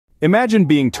Imagine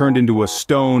being turned into a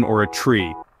stone or a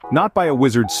tree, not by a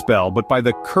wizard's spell but by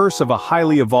the curse of a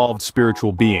highly evolved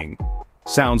spiritual being.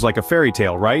 Sounds like a fairy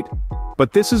tale, right?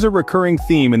 But this is a recurring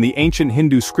theme in the ancient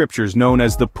Hindu scriptures known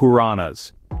as the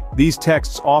Puranas. These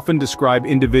texts often describe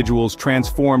individuals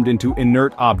transformed into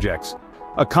inert objects,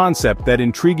 a concept that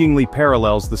intriguingly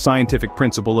parallels the scientific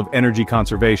principle of energy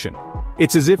conservation.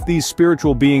 It's as if these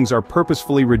spiritual beings are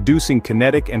purposefully reducing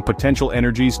kinetic and potential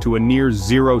energies to a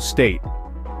near-zero state.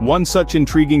 One such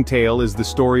intriguing tale is the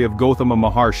story of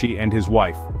GauthamaMaharshi and his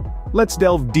wife. Let's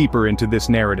delve deeper into this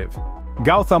narrative.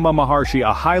 GauthamaMaharshi,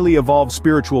 a highly evolved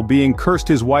spiritual being, cursed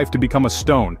his wife to become a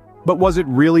stone. But was it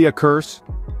really a curse?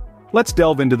 Let's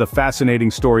delve into the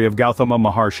fascinating story of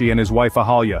GauthamaMaharshi and his wife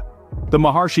Ahalya. The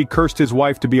Maharshi cursed his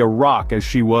wife to be a rock as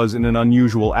she was in an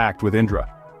unusual act with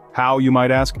Indra. How, you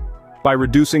might ask? By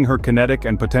reducing her kinetic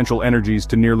and potential energies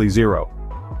to nearly zero.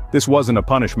 This wasn't a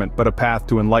punishment but a path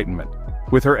to enlightenment.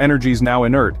 With her energies now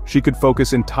inert, she could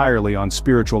focus entirely on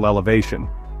spiritual elevation.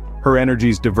 Her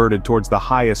energies diverted towards the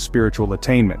highest spiritual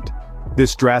attainment.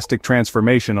 This drastic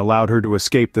transformation allowed her to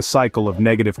escape the cycle of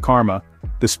negative karma,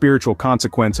 the spiritual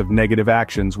consequence of negative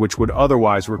actions which would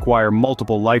otherwise require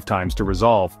multiple lifetimes to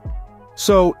resolve.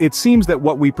 So, it seems that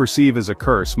what we perceive as a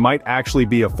curse might actually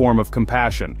be a form of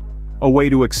compassion, a way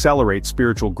to accelerate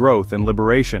spiritual growth and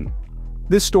liberation.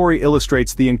 This story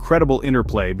illustrates the incredible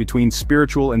interplay between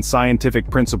spiritual and scientific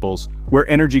principles, where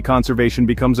energy conservation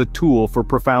becomes a tool for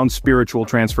profound spiritual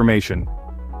transformation.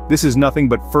 This is nothing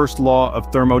but first law of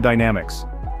thermodynamics.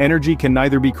 Energy can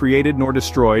neither be created nor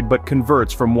destroyed but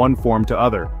converts from one form to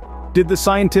other. Did the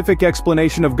scientific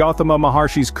explanation of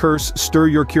GauthamaMaharshi's curse stir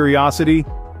your curiosity?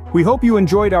 We hope you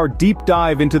enjoyed our deep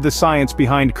dive into the science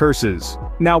behind curses.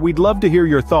 Now we'd love to hear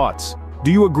your thoughts.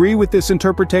 Do you agree with this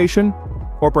interpretation?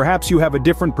 Or perhaps you have a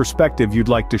different perspective you'd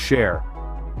like to share.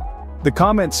 The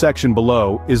comment section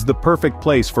below is the perfect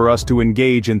place for us to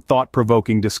engage in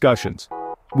thought-provoking discussions.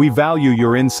 We value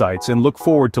your insights and look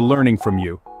forward to learning from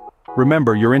you.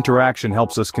 Remember, your interaction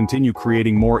helps us continue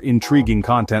creating more intriguing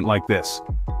content like this.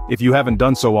 If you haven't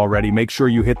done so already, make sure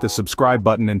you hit the subscribe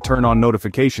button and turn on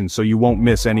notifications so you won't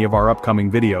miss any of our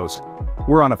upcoming videos.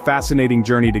 We're on a fascinating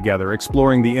journey together,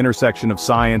 exploring the intersection of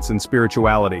science and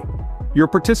spirituality. Your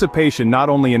participation not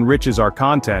only enriches our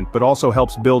content but also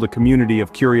helps build a community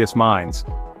of curious minds.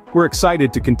 We're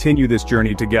excited to continue this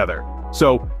journey together.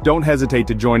 So, don't hesitate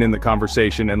to join in the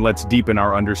conversation and let's deepen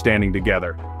our understanding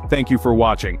together. Thank you for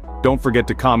watching. Don't forget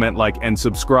to comment, like, and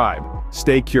subscribe.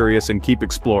 Stay curious and keep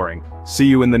exploring. See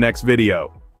you in the next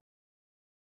video.